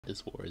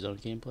this Warzone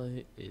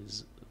gameplay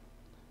is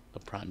a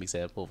prime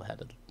example of how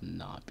to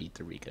not beat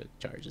the Rico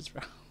charges,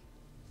 bro.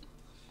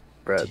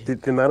 Brett,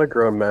 the amount of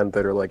grown men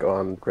that are like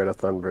on Greta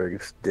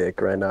Thunberg's dick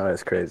right now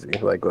is crazy.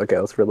 Like, okay,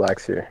 let's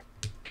relax here.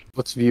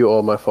 Let's view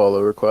all my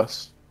follow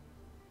requests.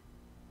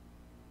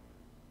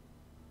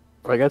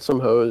 I got some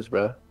hoes,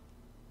 bruh.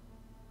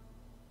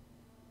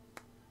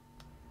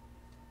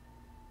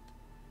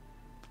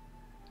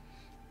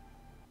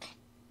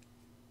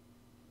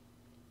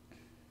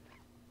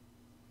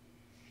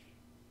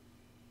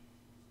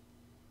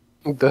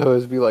 The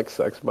hoes be like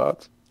sex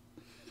bots.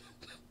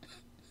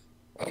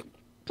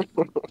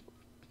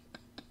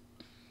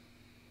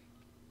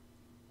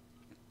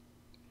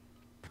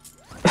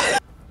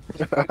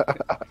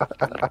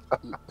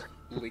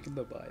 Link in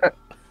the bio.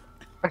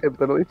 I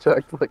literally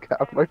checked like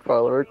half my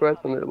follow requests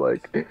and they're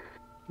like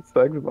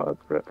sex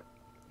bots, bro.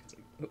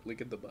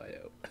 Link in the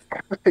bio.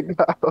 I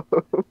know.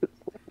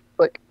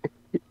 Like,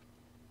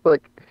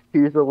 like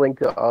here's a link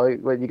to all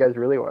what you guys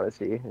really want to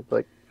see. It's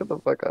like, shut the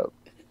fuck up.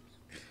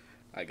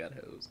 I got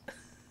hoes.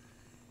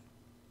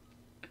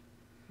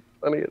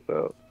 Funny as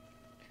hell.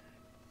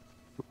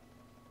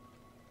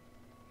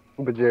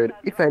 But Jared,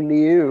 if I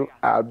knew,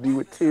 I'd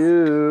do it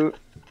too.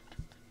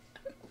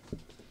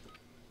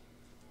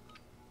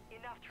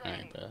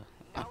 Alright, bro.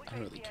 I don't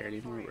really care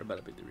anymore. We're about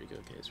to beat the Rico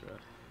case, bro.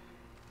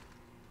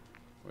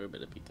 We're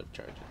about to beat the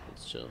charges.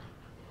 Let's chill.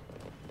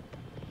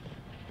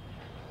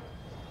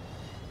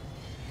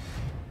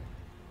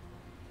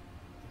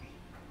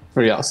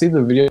 Bro, y'all see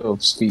the video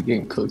of Speed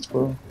getting cooked,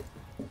 bro?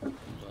 What?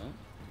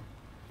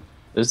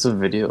 There's a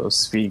video of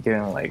Speed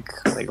getting like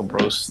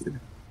roasted.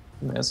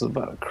 Man, it's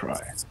about to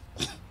cry.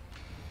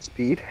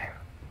 Speed?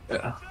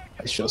 Yeah,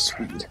 I show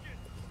Speed. Who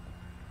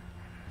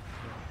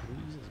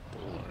uses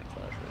bull on a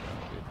Clash right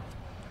now,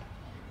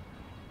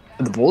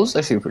 dude? The Bull's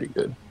actually pretty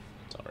good.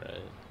 It's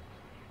alright.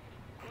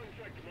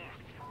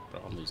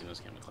 Bro, I'm losing this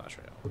game to Clash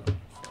Royale.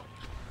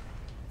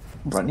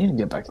 Bro, I need to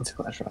get back into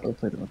Clash Royale. I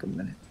played in like a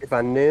minute. If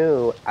I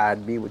knew,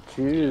 I'd be with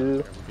you.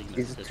 Yeah, we're beating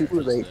It's the too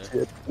charges late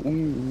today. to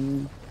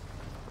you.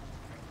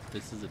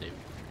 This is the day we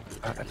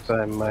beat the I charges.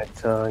 find my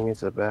tongue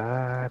is a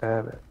bad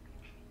habit.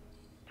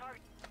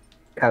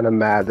 Kind of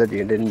mad that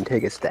you didn't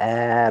take a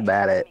stab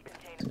at it.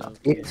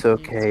 It's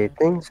okay,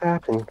 things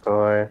happen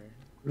for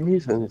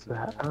reasons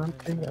that I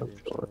don't think I'm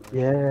sure.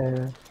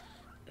 Yeah.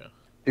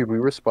 Dude, we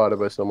were spotted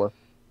by someone.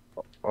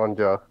 On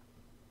Jaw.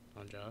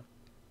 On Jaw.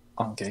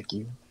 On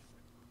Geki.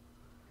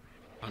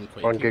 On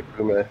Quake. On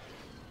Gikume.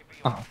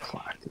 Oh,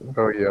 fuck.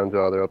 Oh yeah, on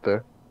Jaw, they're up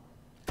there.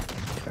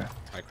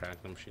 I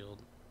cracked them shield.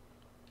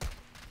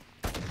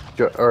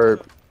 Or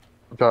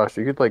Josh,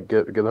 you could like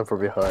get them from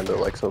behind or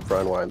like some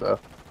front wind though.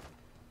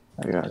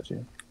 I got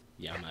you.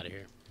 Yeah, I'm out of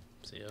here.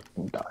 See ya.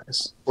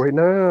 Dies. Wait,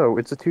 no,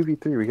 it's a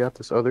 2v3. We got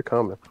this. Oh, they're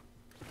coming.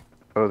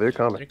 Oh, they're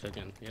coming. They're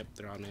cooking. Yep,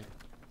 they're on me.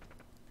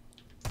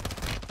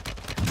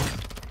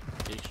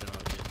 Big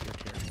shot. You're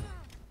terrible.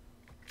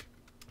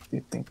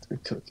 You think they're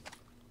cooking?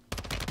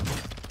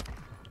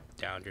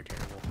 Down, you're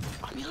terrible.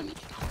 On me, dude.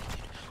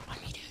 On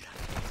me,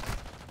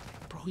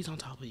 dude. Bro, he's on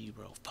top of you,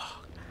 bro.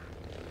 Fuck.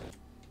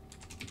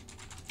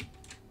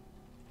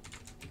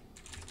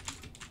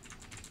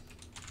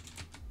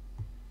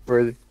 Where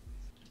is he?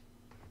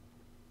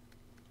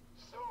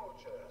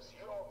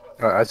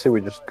 I say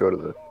we just go to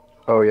the.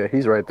 Oh yeah,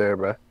 he's right there,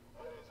 bro.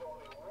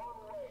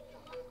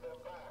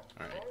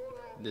 Alright.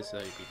 This is how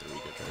you beat the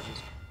Rico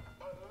charges.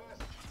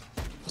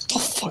 What the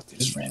fuck? They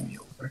just ran me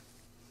over.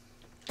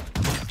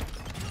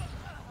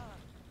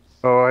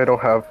 Oh, I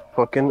don't have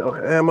fucking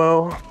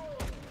ammo.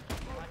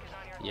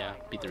 Yeah,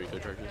 beat the Rico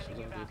charges. It's all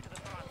good.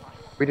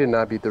 We did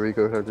not beat the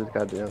Rico charges.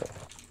 Goddamn it.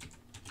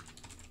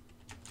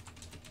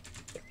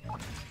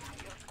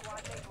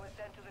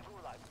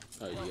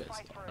 Oh, you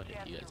guys. Okay,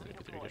 you guys didn't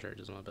beat the Rico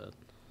charges. My bad.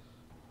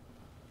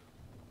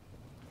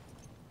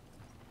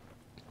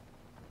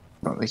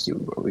 Bro, like you,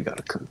 bro, we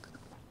gotta cook.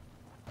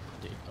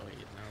 Dude, oh wait,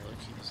 now look,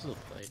 this is a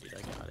play, dude.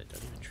 I got it.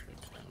 Don't even trip,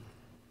 man.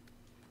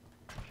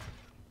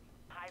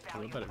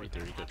 We're about to beat the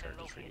Rico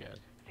charges for you guys.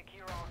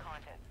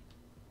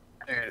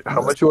 Dude,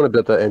 how much you want to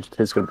bet that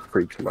Entitate's gonna be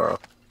free tomorrow?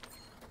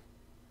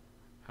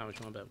 How much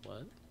you want to bet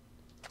what?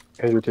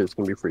 Entitate's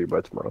gonna be free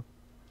by tomorrow.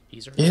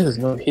 He's He is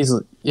no, he's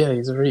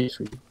already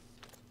free.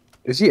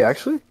 Is he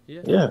actually?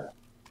 Yeah. Yeah.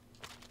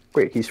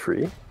 Wait, he's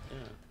free? Yeah.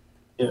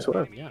 Yeah.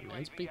 Swear. Yeah, man.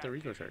 He's beat the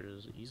Rico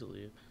charges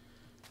easily.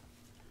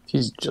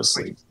 He's just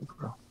like,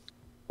 bro.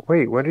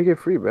 Wait, when did he get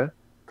free, man?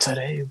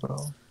 Today, bro.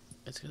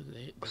 It's because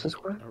they Since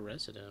when?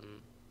 arrested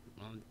him.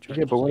 On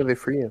Yeah, but when did they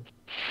free him?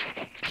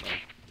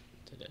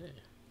 Today.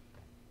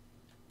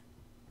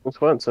 It's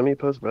fun. Send me a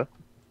post, bro.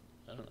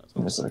 I don't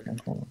know. In a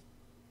second. Hold on.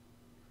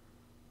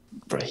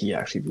 Bro, he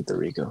actually beat the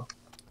Rico.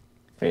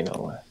 Ain't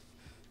no way.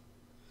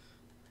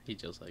 He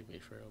just like me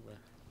for real, bro.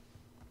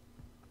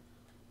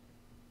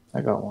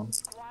 I got one.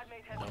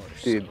 Oh,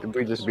 Dude, so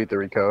we just gross. beat the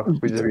Rico.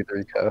 We just beat the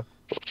Rico.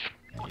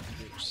 Dude,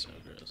 you're so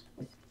gross.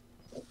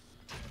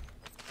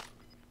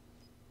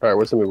 Alright,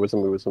 what's the move? What's the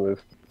move? What's the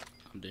move?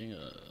 I'm doing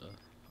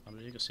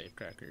a safe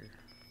cracker.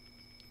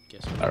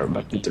 Guess I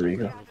remember beat the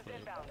Rico.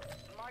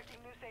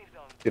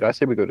 Dude, I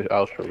say we go to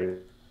Alsham.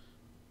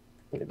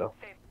 You know.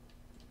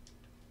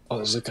 Oh,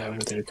 there's a guy over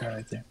there. A guy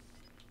right there.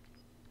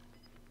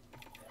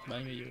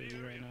 Buying a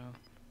UAV right now.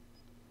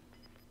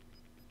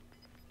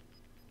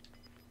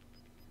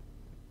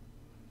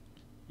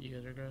 You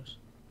guys are gross.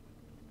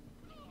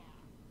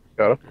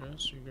 Got him.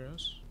 Gross, you're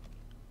gross.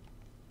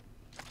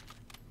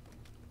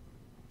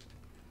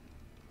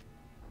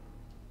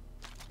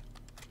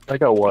 I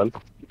got one.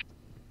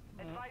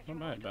 I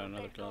might buy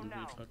another gun, dude.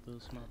 Fuck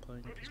this, I'm not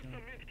playing with this gun.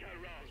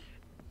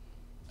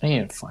 I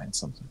need to find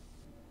something.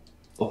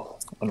 Oh,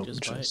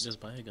 Just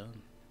buy a gun.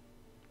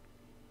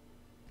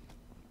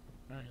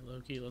 Alright,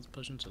 Loki, let's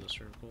push into the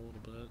circle a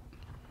little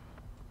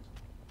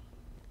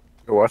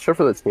bit. Watch out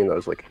for the team that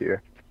was like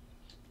here.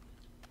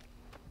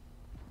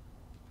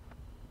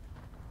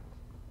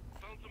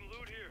 Found some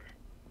loot here.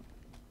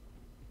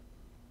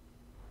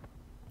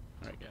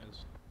 Alright,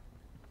 guys.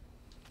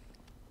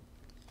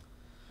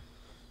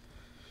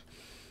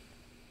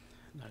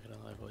 Not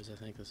gonna lie, boys, I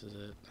think this is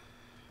it.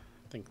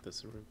 I think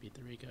this will beat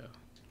the Rico.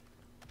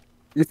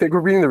 You think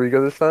we're beating the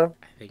Rico this time?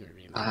 I think we're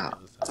beating the Rico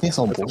I this think it's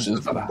all time. bullshit.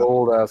 It's a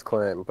bold ass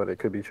claim, but it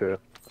could be true.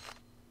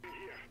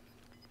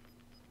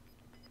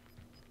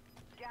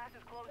 Gas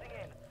is closing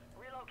in.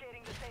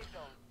 Relocating the safe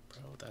zone.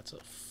 Bro, that's a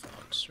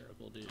fuck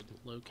circle, dude.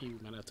 Low-key, we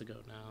might have to go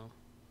now.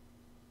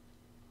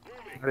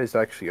 That is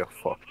actually a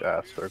fucked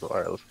ass circle.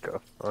 Alright, let's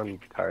go. I'm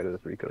tired of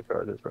this Rico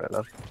charges right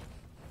now.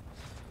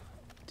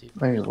 Dude,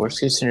 I mean, worst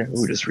case scenario,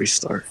 we just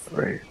restart,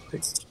 right?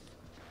 Like,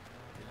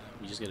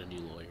 we just get a new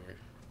lawyer.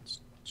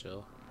 Just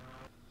chill.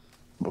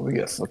 but we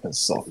got fucking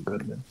Saul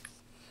Goodman.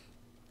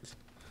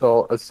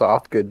 So, a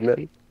soft Goodman.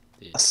 Dude,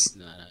 That's-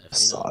 nah, if we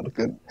Assad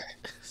Good.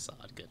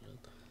 Saad Goodman.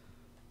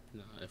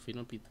 No, if we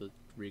don't beat the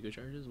Rico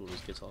charges, we'll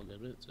just get Saul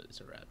Goodman.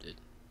 It's a wrap, dude.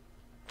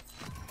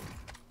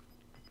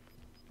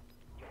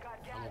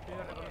 I'm a ball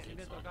out, dude.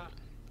 Fuck it.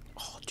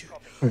 Oh,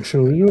 dude.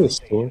 Should we do a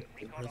store?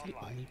 We're the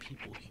only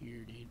people here,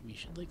 dude. We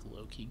should, like,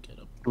 low-key get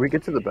up. Can we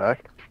get to the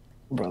back?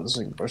 Bro, this is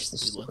like rush the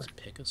Dude, store. let's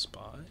pick a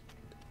spot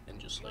and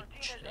just, like,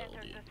 chill,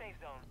 dude.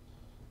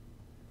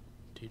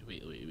 Dude,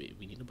 wait.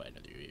 We need to buy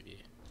another UAV.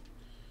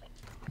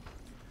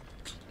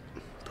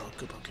 Bro,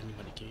 give me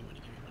money. Give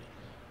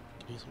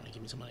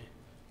me some money.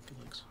 Good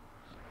looks.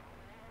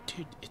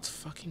 Dude, it's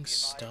fucking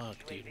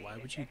stuck, dude. Why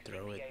would you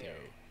throw it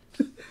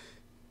there?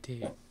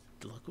 Dude,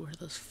 look where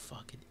this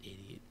fucking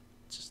idiot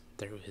just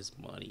threw his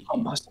money, How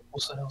dude. am I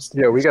supposed to know?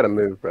 Yeah, we gotta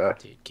move, bro.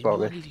 Dude, give Follow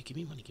me me. money, dude. Give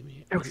me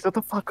money. Yo, shut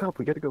the fuck up.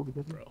 We gotta go.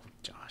 Bro,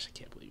 Josh, I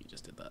can't believe you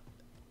just did that.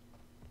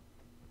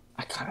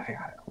 I got it.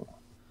 Hold on.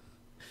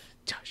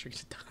 Josh, you're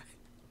gonna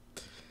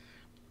die.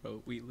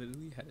 Bro, we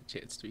literally had a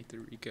chance to beat the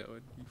Rico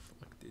and we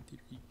fucked it, dude.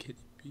 Are you kidding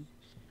me?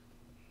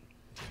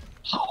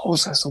 How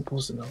was I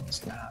supposed to know this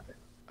gonna happen?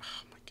 Oh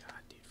my god,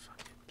 dude.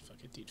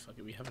 Fuck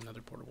it. We have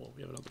another portable.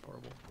 We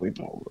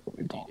ball.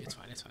 Dude, it's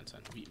fine.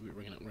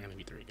 We're gonna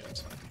beat the Rico.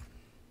 It's fine.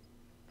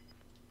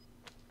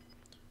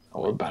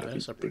 Oh, we're about Put to a be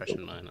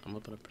suppression mine. I'm gonna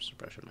put a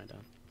suppression mine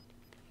down.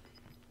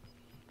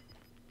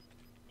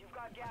 You've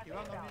got gas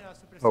inbound.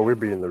 Oh, we're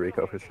beating the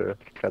Rico for sure.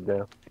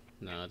 Goddamn.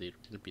 Nah, dude,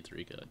 we're gonna beat the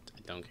Rico.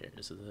 I don't care.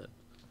 This is it.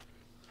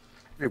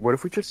 Dude, what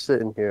if we just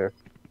sit in here?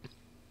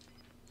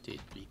 Dude,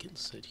 we can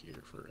sit here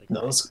for like.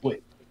 No, let's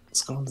wait.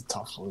 Let's go on the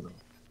top floor though.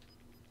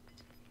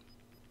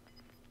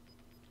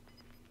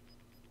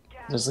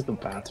 There's like a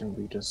bathroom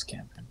we just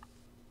camp in.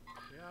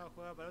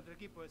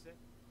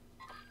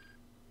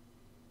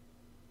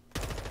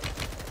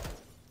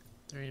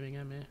 They're aiming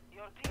at me.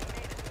 Your team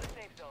made it to the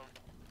safe zone.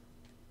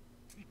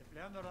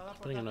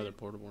 Putting another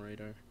portable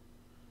radar.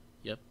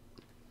 Yep.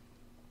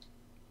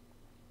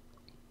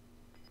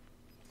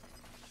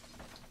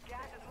 Gas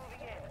is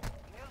moving in.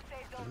 New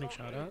safe zone. Getting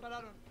shot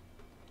at.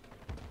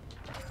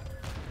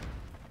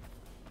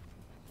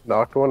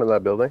 Knocked one in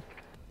that building.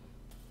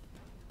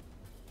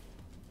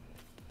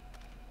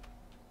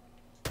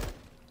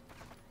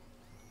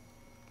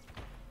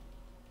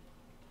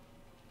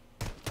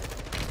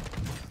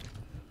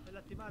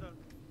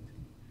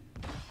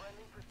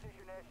 Friendly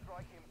precision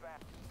airstrike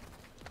inbound.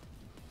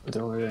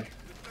 They're over there.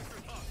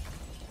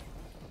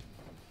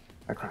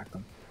 I cracked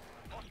them.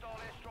 Hostile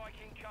airstrike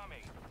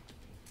incoming.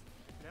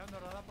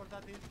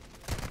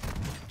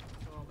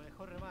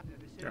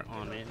 They're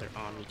on me.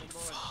 Dude,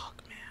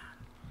 fuck, man.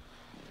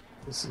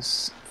 This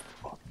is.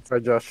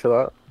 Alright, Josh, chill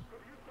out.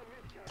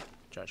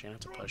 Josh, you're gonna have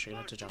to push. You're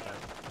gonna have to jump out.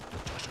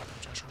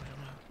 Josh, jump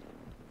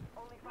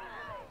out. Only 5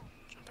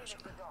 remain.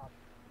 Jump out.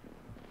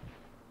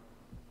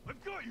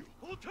 I've got you.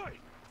 Hold tight.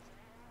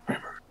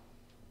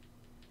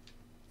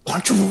 Why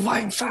aren't you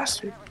reviving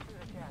faster?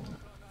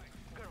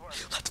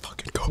 Let's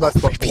fucking go. Let's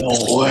fucking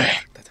No way.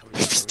 That's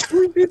how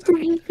we We beat the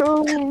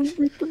Rico. We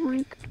beat the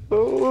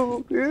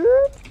Rico. Yeah.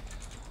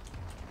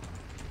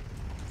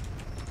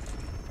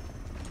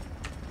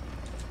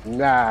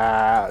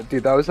 Nah,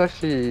 dude, that was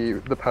actually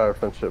the power of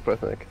friendship, I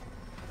think.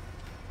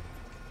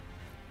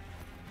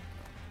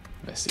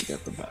 Messi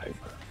got the bag.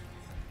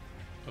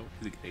 Oh,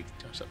 hey,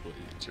 Josh, I believe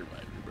you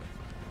survived, bro.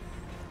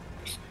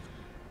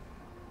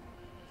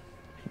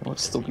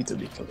 Let's still beat the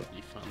Rico though.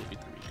 You finally beat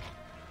the Rico.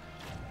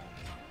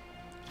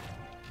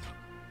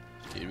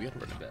 Dude, we gotta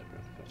run it back, bro.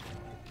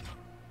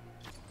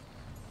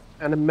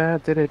 And I'm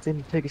mad that I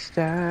didn't take a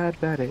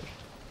stab at it.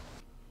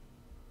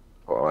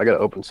 Oh, I gotta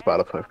open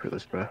Spotify for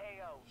this, bro.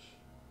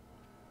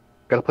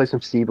 Gotta play some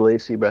Steve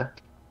Lacy, bro.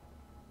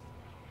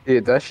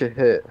 Dude, that shit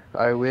hit.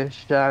 I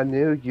wish I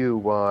knew you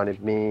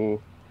wanted me.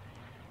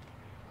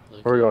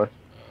 Where are we going?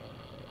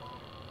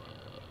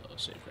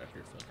 Safe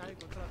record, fuck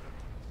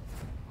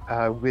it.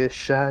 I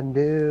wish I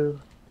knew.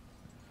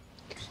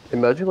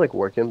 Imagine like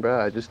working,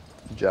 bro. I just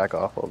jack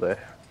off all day.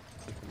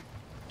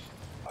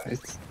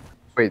 What?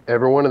 Wait,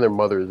 everyone and their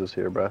mothers is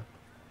here, bro.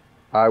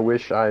 I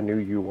wish I knew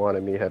you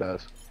wanted me, head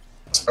ass.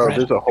 Oh, Brad,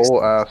 there's a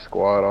whole ass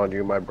squad on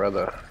you, my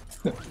brother.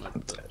 Alright.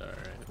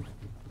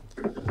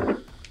 Yeah,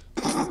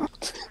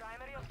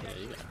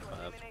 you got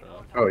clapped,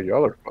 bro. Oh,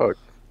 y'all are fucked.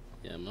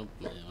 Yeah, my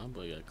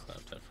boy got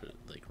clapped after,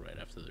 like, right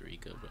after the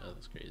Rico, bro.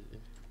 That's crazy.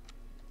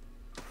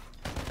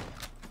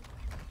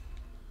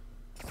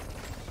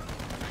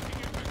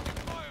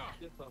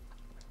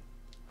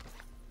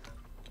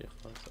 Careful,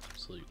 that's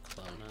absolute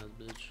clown ass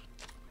bitch.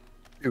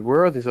 Dude,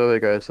 where are these other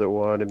guys that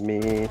wanted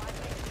me?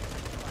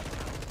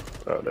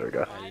 Oh, there we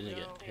go. I didn't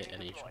get hit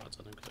any shots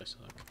on him because I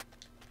suck.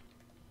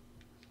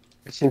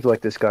 It seems like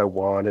this guy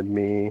wanted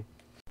me.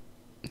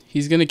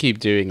 He's gonna keep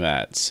doing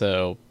that,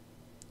 so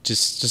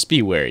just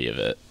be wary of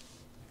it.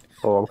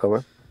 Oh, I'm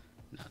coming.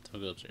 Nah,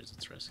 don't go upstairs.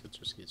 It's risky. It's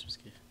risky. It's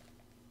risky.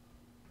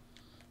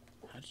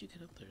 How did you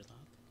get up there,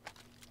 lad?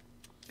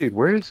 Dude,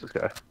 where is this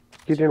guy?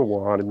 He didn't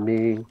want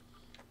me.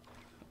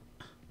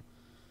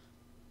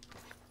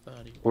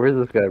 Where is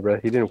this guy,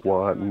 bro? He didn't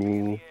want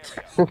me.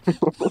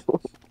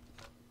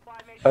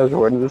 I was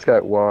wondering, this guy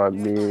want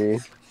me.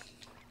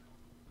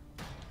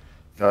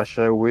 Gosh,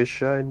 I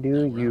wish I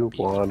knew you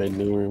wanted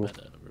me.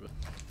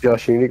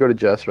 Josh, you need to go to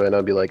Jess right now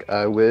and be like,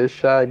 I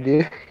wish I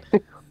knew.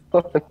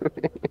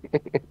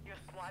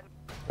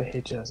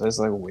 Hey Jess, I just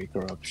like wake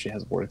her up. She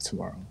has work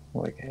tomorrow.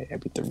 I'm like, hey, I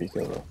beat the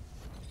Rico though.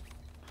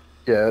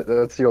 Yeah,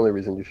 that's the only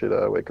reason you should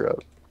wake her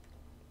up.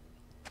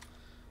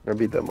 Or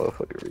beat that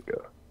motherfucker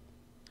Rico.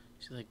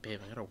 She's like, babe,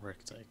 I gotta work.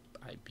 It's like,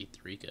 I beat the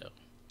Rico.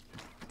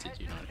 Did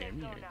you not hear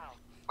me? Or...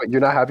 Wait, you're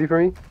not happy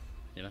for me?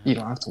 You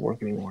don't have to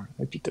work anymore.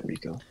 I beat the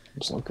Rico.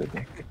 I'm so good,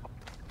 Nick.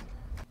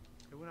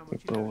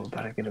 Like, bro, we're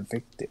about to get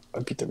evicted. I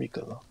beat the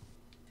Rico though.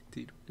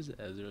 Dude, where's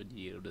Ezra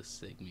Dio to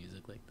sing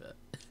music like that?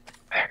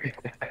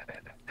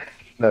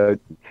 No,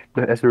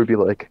 Esther would be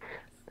like,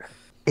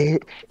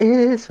 it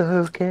is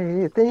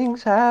okay,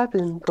 things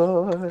happen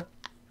for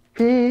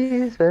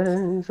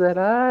reasons that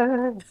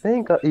I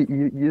think of.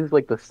 You use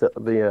like the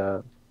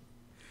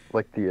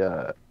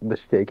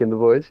shake in the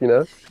voice, you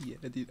know? Yeah,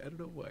 dude, I don't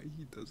know why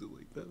he does it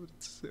like that, but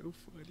it's so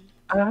funny.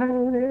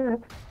 I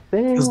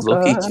He's think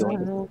lucky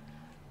killing.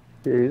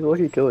 Yeah, he's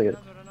lucky killing it.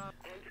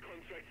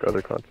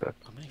 Other contract.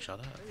 I'm getting shot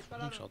at. I'm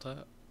getting shot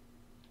at.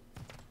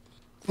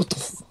 What the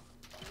f?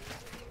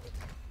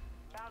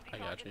 I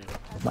got you.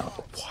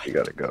 No. You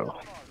gotta go.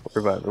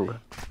 Revive him.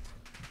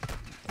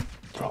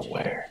 Bro,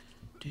 where?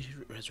 Dude,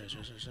 res. I'll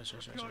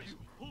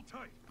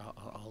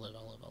live.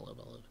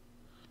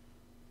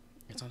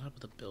 It's on top of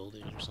the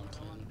building or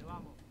something.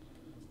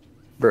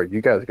 Bro,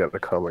 you guys gotta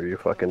come or you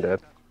fucking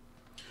dead.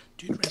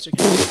 Dude, res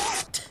again.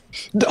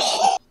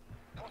 No.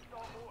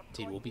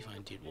 Dude, we'll be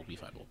fine. Dude, we'll be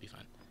fine.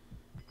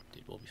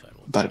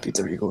 About to beat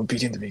the Rico. We're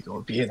beating the Rico.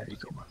 We're beating the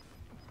Rico, bro.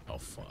 Oh,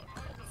 fuck.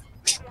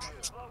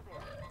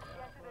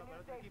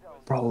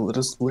 Bro, let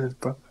us live,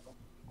 bro.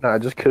 Nah,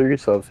 just kill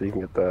yourself so you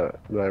can get that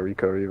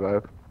Rico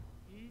revive.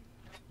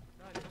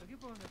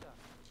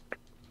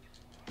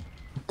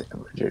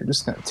 Damn, you're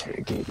just gonna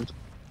interrogate it.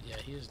 Yeah,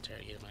 he just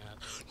interrogated my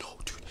ass. No,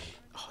 dude.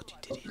 Oh,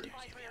 dude, did he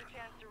interrogate me?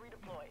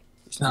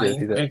 He's not Yeah,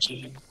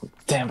 interrogating.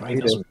 Damn, right.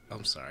 He did.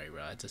 I'm sorry,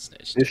 bro. I just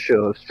snitched. Just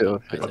chill.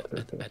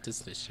 I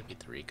just snitched to be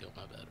the Rico.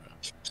 My bad, bro.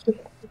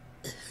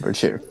 We're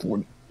cheer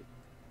 40.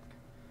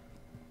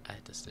 I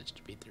had to snitch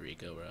to beat the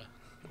Rico, bro.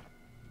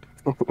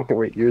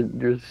 Wait, you're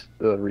the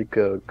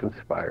Rico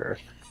conspirer.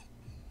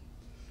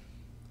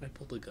 I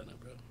pulled a gun up,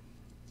 bro.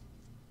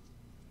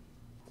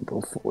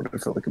 Go forward. I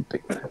feel like a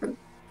big man.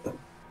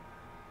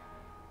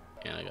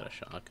 And I got a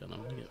shotgun.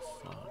 I'm gonna get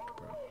fucked,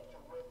 bro.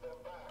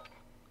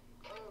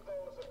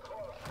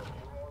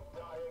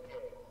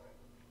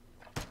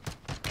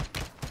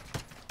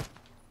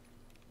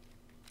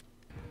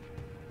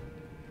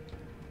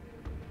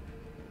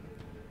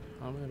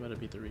 How am I about to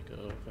beat the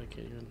Rico if I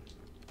can't even...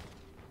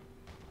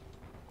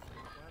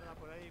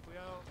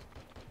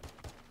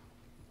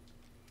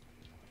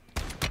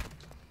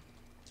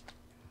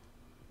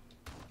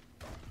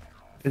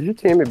 Is your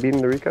team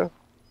beating the Rico?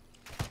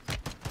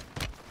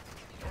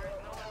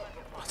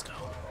 Let's go.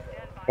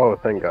 Oh,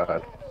 thank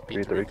God.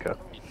 Beat the Rico.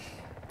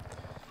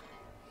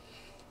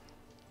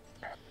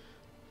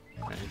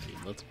 Alright,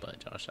 dude, let's buy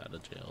Josh out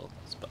of jail.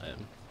 Let's buy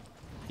him.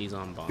 He's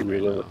on bond He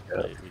right really now.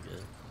 yeah. We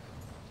good.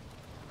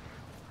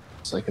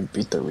 So I can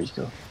beat the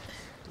Rico.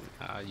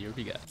 You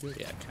already got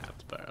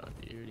capped, bro.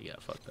 You already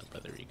got fucked up by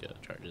the Rico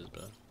charges,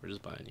 bro. We're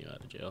just buying you out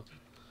of jail.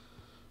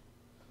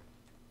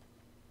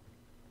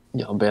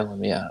 Yo, bailing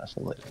me out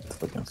for like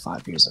fucking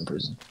 5 years in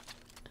prison.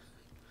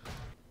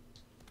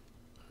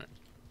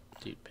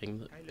 Dude, ping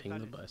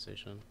the buy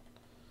station.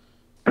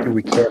 Dude,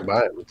 we can't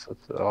buy it.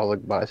 All the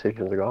buy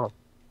stations are gone.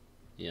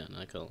 Yeah,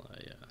 not gonna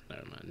lie. Yeah,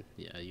 never mind.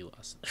 Yeah, you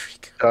lost the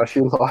Rico. Josh,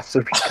 you lost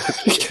the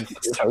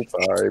I'm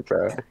sorry,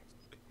 bro.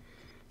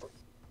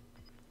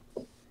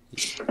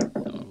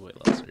 Oh, we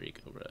lost the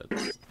Rico, bro.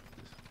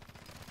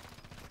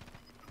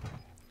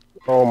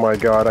 Oh my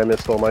god, I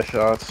missed all my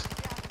shots.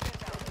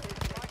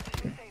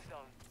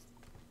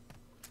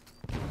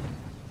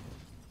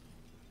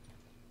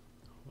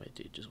 Wait,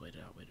 dude, just wait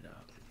it out. Wait it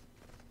out.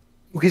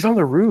 Oh, he's on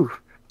the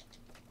roof.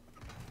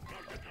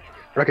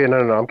 Okay, no,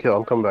 I'm kill.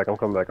 I'm coming back.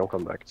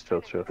 It's chill,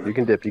 it's chill. You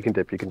can dip.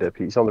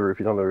 He's on the roof.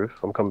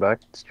 I'm coming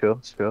back. It's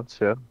chill.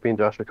 Me and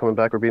Josh are coming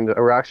back.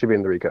 We're actually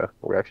being the Rico.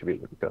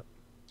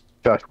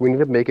 Josh, we need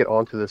to make it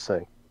onto this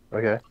thing.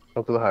 Okay?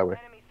 Onto the highway.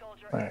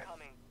 Alright.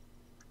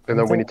 And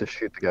then we need to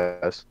shoot the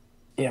guys.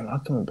 Yeah, I'm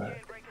not coming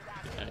back.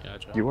 Yeah,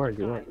 gotcha. You are.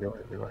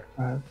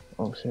 Alright.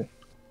 Oh shit.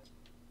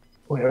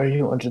 Wait, are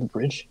you under the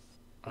bridge?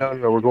 No,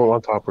 we're going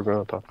on top.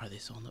 Are they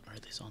still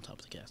on top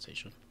of the gas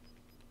station?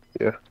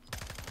 Yeah.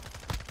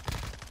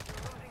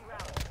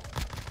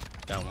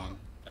 Got one.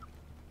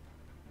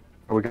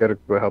 We gotta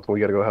go help him.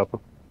 You gotta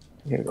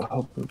go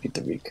help me beat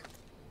the Rico.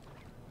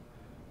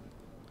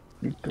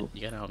 Rico.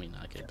 You gotta help me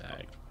not get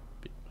back.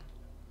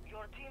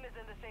 Your team is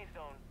in the safe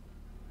zone.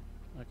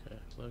 Okay,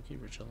 Loki,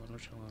 we're chilling.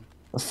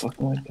 The fuck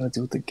am I gonna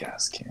do with the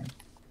gas can?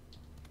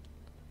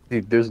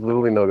 Dude, there's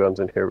literally no guns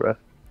in here, bro.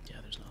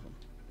 Yeah, there's nothing.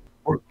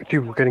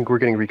 Dude, we're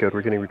getting Rico.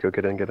 Get in.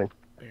 Where?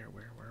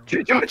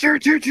 You're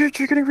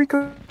getting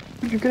Rico.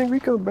 You're getting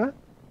Rico, bro.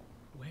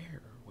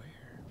 Where?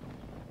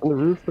 On the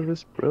roof of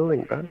this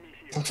building, bro.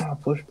 I'm trying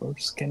to push, bro.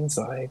 Just get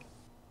inside.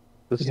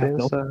 Just Yeah, stay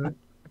nope. inside.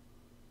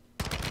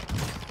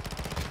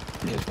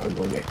 Yeah, probably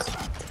gonna get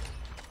clapped.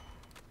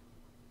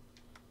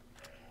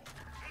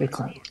 Get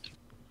clapped.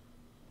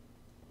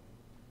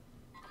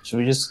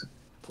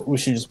 We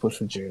should just push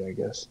with Jared, I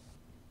guess.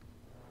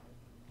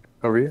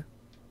 How are you?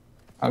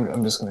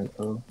 I'm just gonna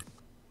go.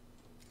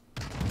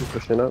 You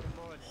pushing up?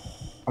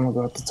 I'm gonna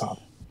go at the top.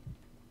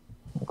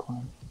 I'm gonna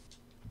climb.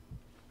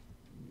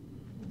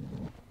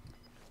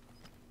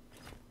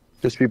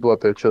 There's people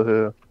up there. Chill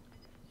here.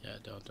 Yeah,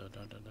 don't.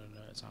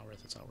 It's not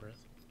worth.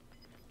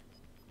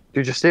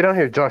 Dude, just stay down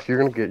here, Josh.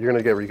 You're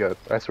gonna get Rico.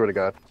 I swear to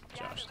God.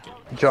 Josh, get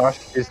it.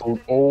 Josh is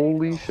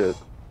holy shit.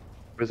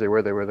 Where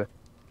are they?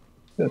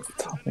 At the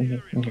top in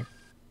here.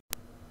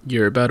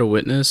 You're about to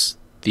witness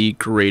the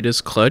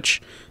greatest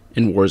clutch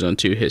in Warzone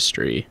 2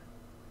 history.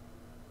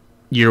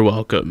 You're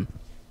welcome.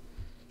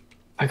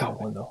 I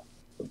got one though.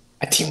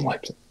 I team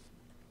wiped it.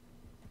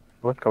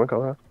 Come on. I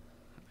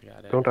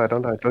got it. Don't die.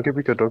 Don't get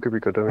Rico.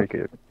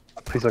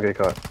 Please don't get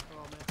caught.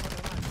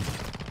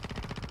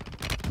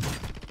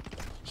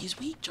 He's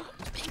weak, John.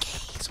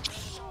 He's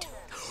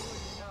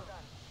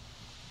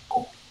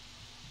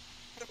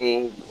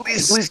weak.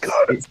 Please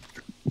got it.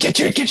 Get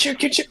you! Dude,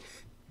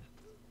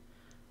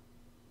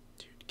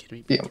 get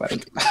me. Yeah, man.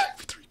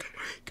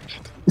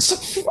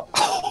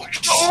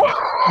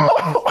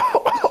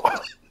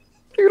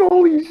 Dude,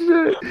 holy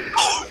shit.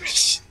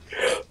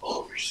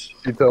 Oh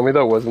shit. You tell me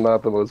that was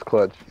not the most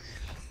clutch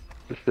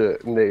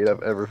shit Nate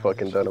I've ever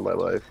fucking done in my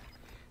life.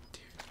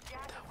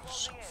 That was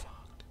so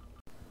fucked.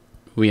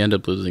 We end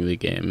up losing the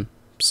game,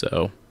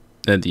 so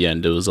at the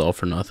end it was all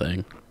for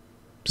nothing.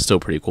 Still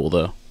pretty cool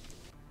though.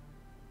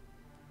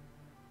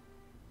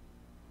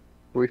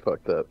 We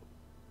fucked up.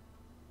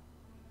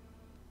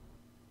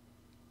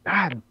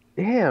 God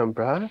damn,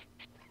 bruh.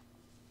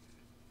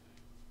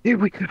 Dude,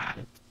 we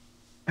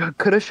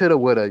coulda, shoulda,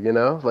 woulda, you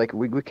know? Like,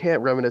 we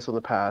can't reminisce on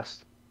the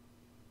past.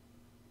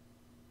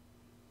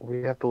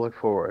 We have to look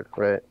forward,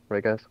 right?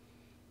 Right, guys?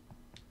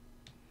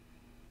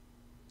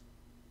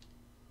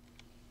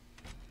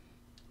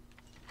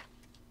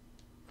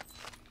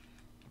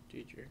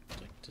 Dude, you're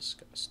like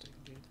disgusting,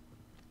 dude.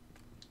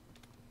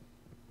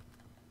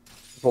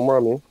 One more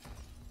on me.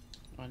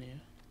 On you.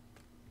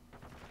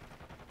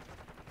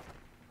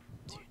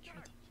 Dude, you're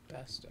the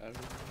best ever.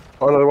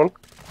 Oh, another one.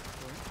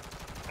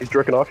 He's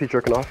jerking off. No te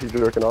preocupes,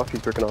 yo te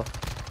cubro.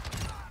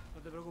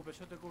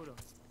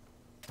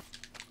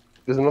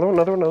 There's another one.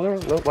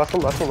 No, last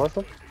one.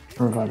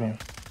 Revive him.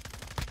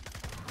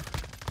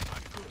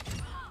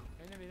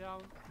 Enemy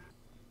down.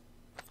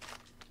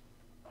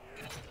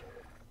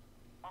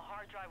 A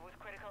hard drive with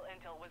critical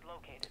intel was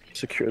located.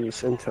 Secure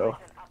this intel.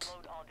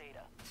 Upload all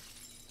data.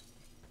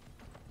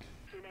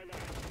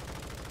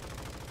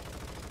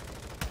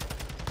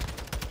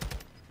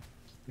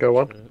 Go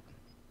one.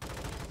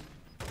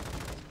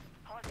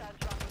 Hostiles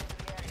dropping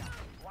into the area.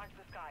 Watch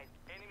the skies.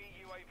 Enemy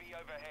UAV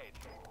overhead.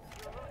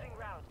 You're losing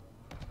ground.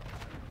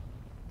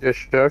 Yeah,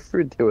 should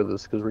we deal with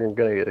this? Because we're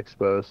gonna get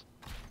exposed.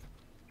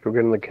 Should we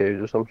get in the cage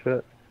or some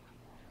shit?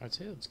 I'd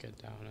say let's get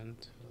down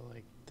into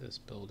like this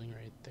building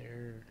right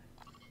there.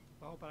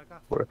 Vamos para acá.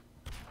 Where?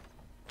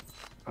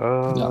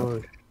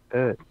 Oh,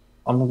 shit.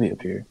 I'm gonna be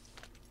up here.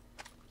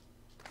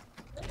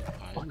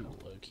 I'm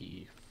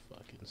low-key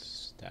fucking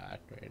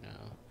stacked right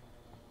now.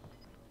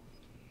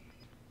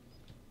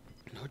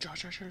 No,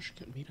 Josh,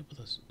 meet up with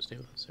us. Stay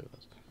with us.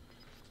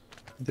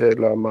 De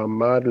la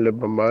mamá, de la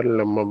mamá, de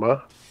la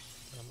mamá.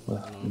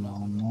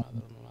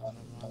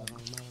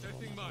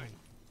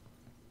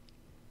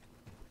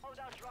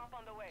 Loadout drop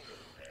on the way.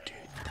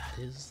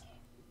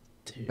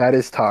 Dude, That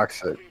is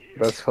toxic.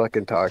 That's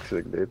fucking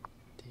toxic, dude.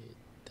 dude,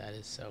 that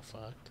is so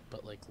fucked.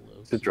 But like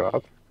It's a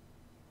drop.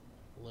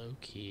 low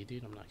key,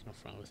 dude. I'm not gonna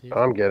front with you,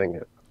 I'm getting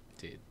it.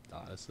 dude.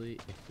 Honestly,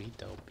 if we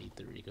don't beat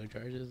the Rico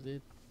charges,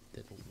 dude,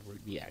 then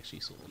we actually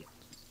sold.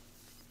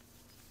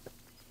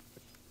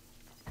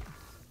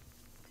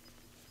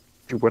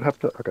 Dude, what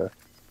happened? Okay.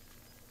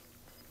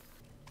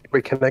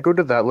 Wait, can I go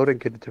to that load and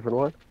get a different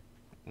one?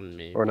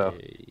 Maybe Or no?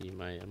 you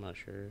might. I'm not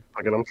sure.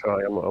 Again, I'm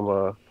trying. I'm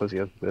a pussy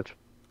ass bitch.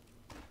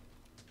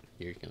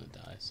 You're gonna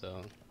die.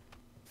 So,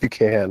 You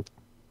can.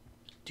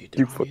 dude,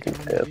 You they're on me, fucking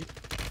they're on can. me, dude.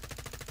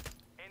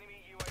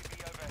 Enemy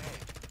UAV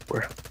overhead.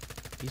 Where?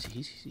 He's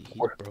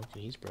Where?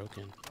 broken. He's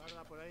broken.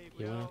 Guarda por ahí,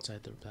 He went cuidado.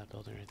 outside that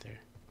building right there.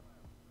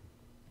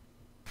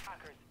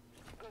 Hackers.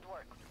 Good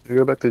work. Did you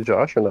go back to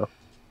Josh or no?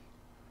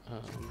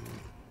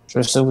 Should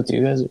I stay with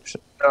you guys? Or should...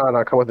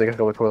 No, come with me.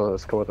 Come with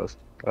us. Come with us.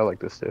 I like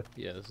this too.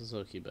 Yeah, this is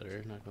low-key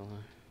better, not gonna lie.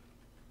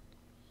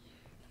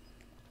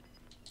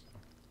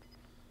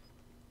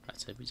 I'd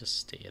say we just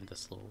stay in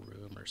this little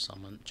room or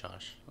someone,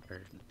 Josh,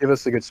 or Give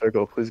us a good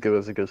circle. Please give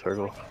us a good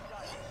circle.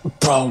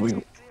 Bro, we...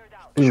 Cleared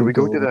out. Should we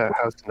go to that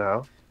house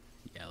now?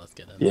 yeah, let's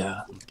get in.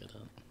 Yeah. Let's get in.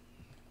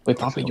 Wait,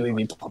 pop a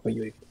UAV, pop a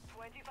UAV.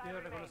 25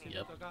 Pido remaining.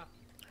 reconocimiento acá.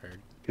 Heard.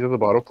 He's at the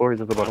bottom floor.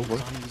 He's at the bottom He's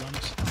floor. on, he's on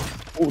us.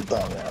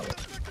 Puta madre.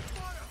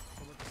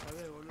 Como te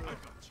sabes, boludo.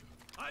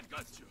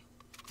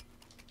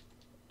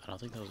 I don't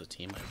think that was a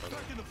team, but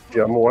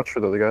Yeah, I'm gonna watch for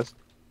the other guys.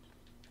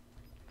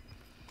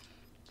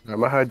 I'm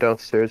gonna hide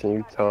downstairs and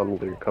you tell them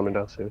they're coming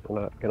downstairs or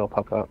not, and I'll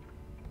pop out.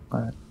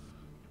 Alright.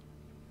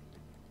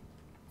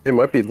 It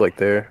might be like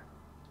there.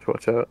 Just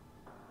watch out.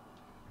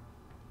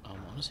 I'm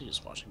honestly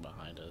just watching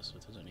behind us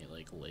if there's any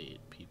like late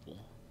people.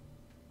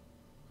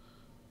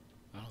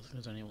 I don't think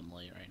there's anyone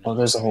late right now. Oh,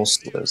 there's a whole...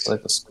 There's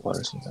like a squad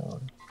or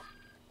something.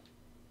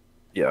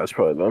 Yeah, it's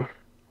probably them.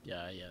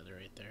 Yeah, they're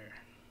right there.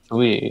 Should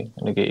we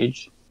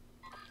engage?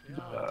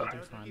 No,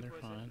 they're fine, they're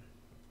fine.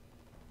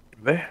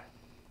 They?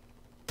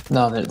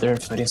 No, they're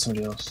fighting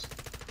somebody else.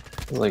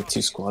 There's like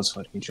two squads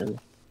fighting each other.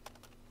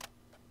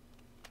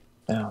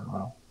 Yeah,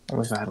 bro. I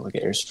wish I had like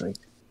an airstrike.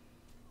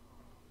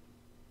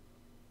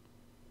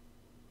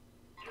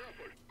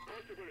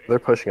 They're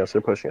pushing us.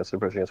 They're pushing us. They're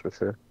pushing us for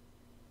sure.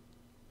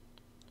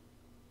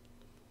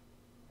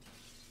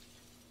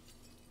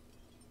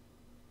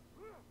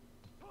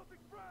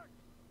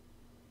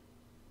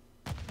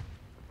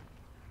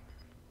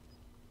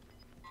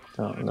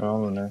 Oh, they're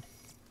all in there.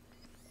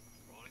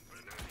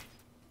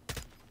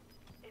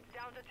 It's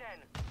down to 10.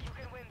 You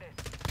can win this.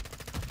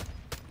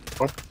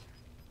 What?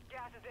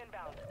 Gas is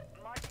inbound.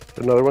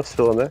 Marking Another one's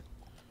still in there.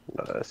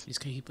 Nice. He's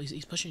pushing,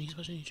 he's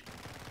pushing.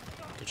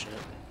 Good shit.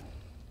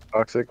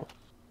 Toxic.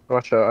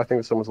 Watch out. I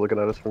think someone's looking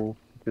at us from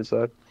your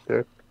side.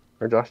 There.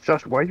 Or Josh.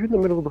 Josh, why are you in the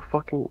middle of the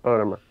fucking... Oh,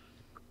 never mind.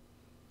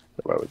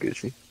 Never mind with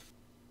Gucci.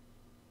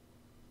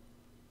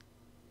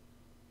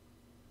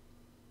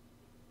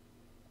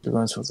 They're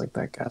going towards like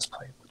that gas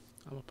pipe.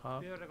 I'm a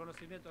pop. Pido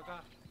reconocimiento acá.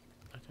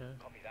 Okay.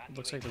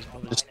 Looks like this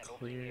building's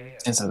clear.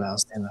 Inside the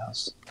house, in the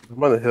house.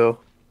 I'm on the hill.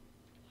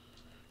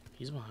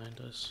 He's behind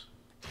us.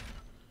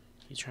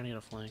 He's trying to get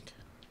a flank.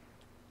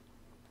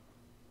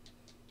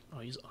 Oh,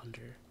 he's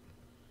under.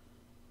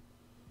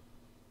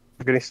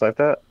 You're getting sniped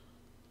at?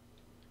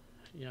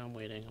 Yeah, I'm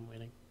waiting.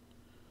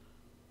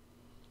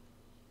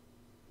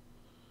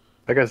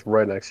 That guy's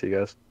right next to you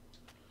guys.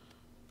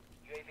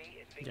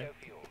 UAV is bingo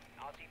fuel.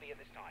 RTB at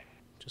this time.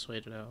 Just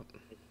wait it out.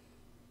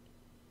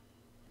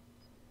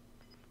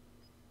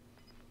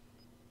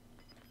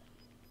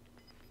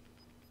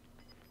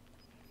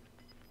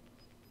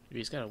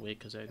 He's gotta wait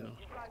because I know.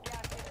 You've got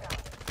gas inbound.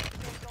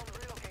 Safe zone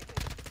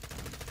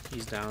relocated.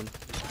 He's down.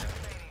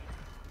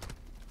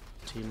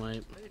 Team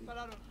wipe. Me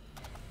dispararon.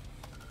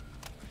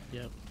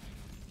 Yep.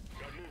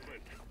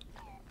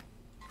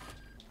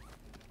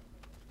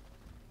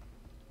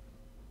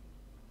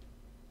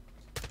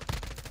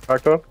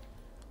 Cracked on?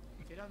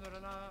 Tirando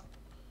granada.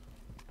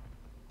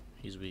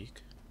 He's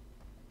weak.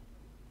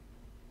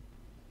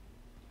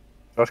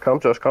 Josh, come.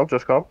 Josh, come.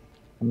 Josh, come.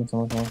 Come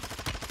on.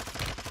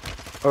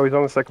 Oh, he's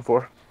on the second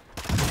floor.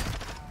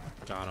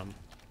 Got him.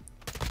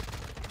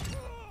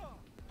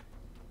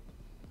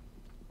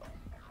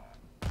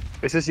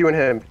 It's just you and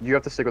him. You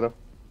have to stick with him.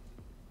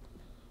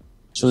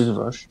 Should we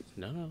rush?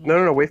 No.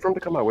 No. Wait for him to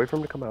come out. Wait for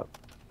him to come out.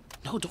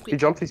 No, don't He wait.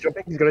 jumped. He's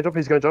jumping. He's gonna jump.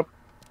 He's gonna jump.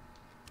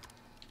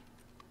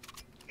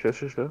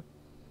 Shit. Bro,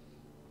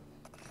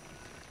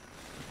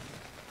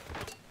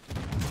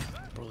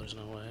 there's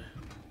no way.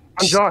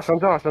 On Josh. Your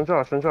squad is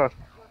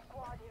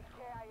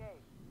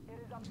KIA.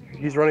 It is up to you.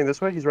 He's running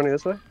this way.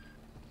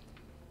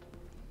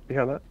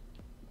 Behind that.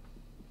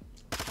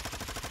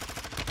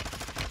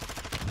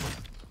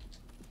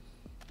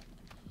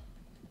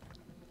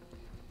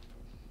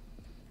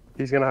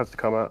 He's gonna have to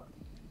come out.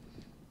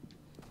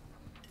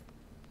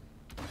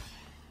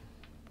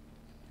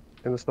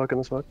 In the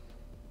smoke.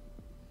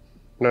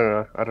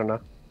 No, I don't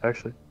know.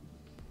 Actually.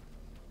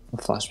 A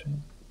flashbang.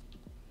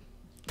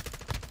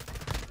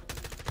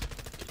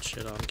 Good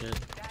shit on, kid.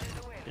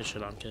 Good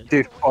shit on, kid.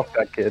 Dude, fuck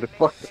that kid.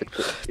 Fuck that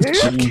kid.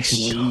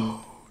 GG.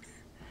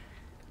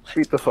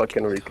 Beat the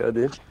fucking Rico,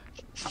 dude.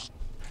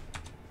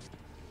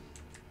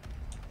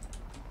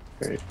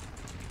 Great.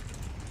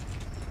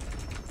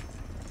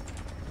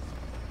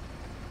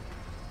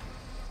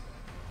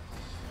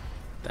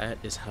 That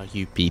is how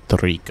you beat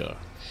Rico.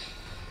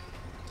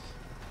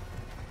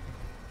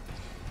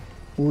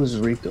 Who is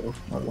Rico?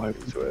 My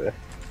wife. Swear.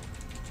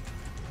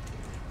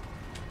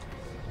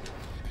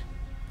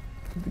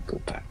 Rico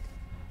pack.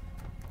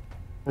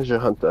 Where's your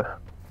hunter?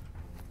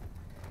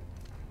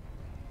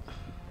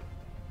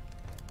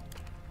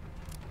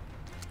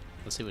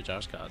 Let's see what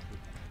Josh got.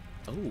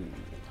 Oh.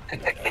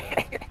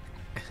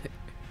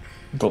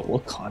 Bro,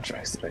 what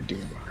contracts did I do,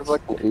 You're bro?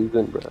 fucking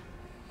Asian, bro.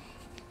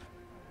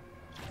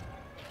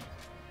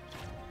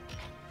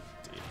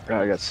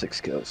 I got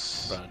 6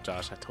 kills. Bro,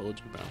 Josh, I told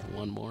you, bro.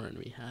 One more and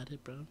we had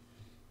it, bro.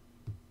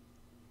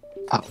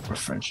 Power of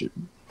friendship.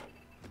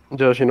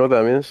 Josh, you know what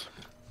that means?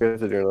 We have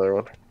to do another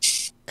one.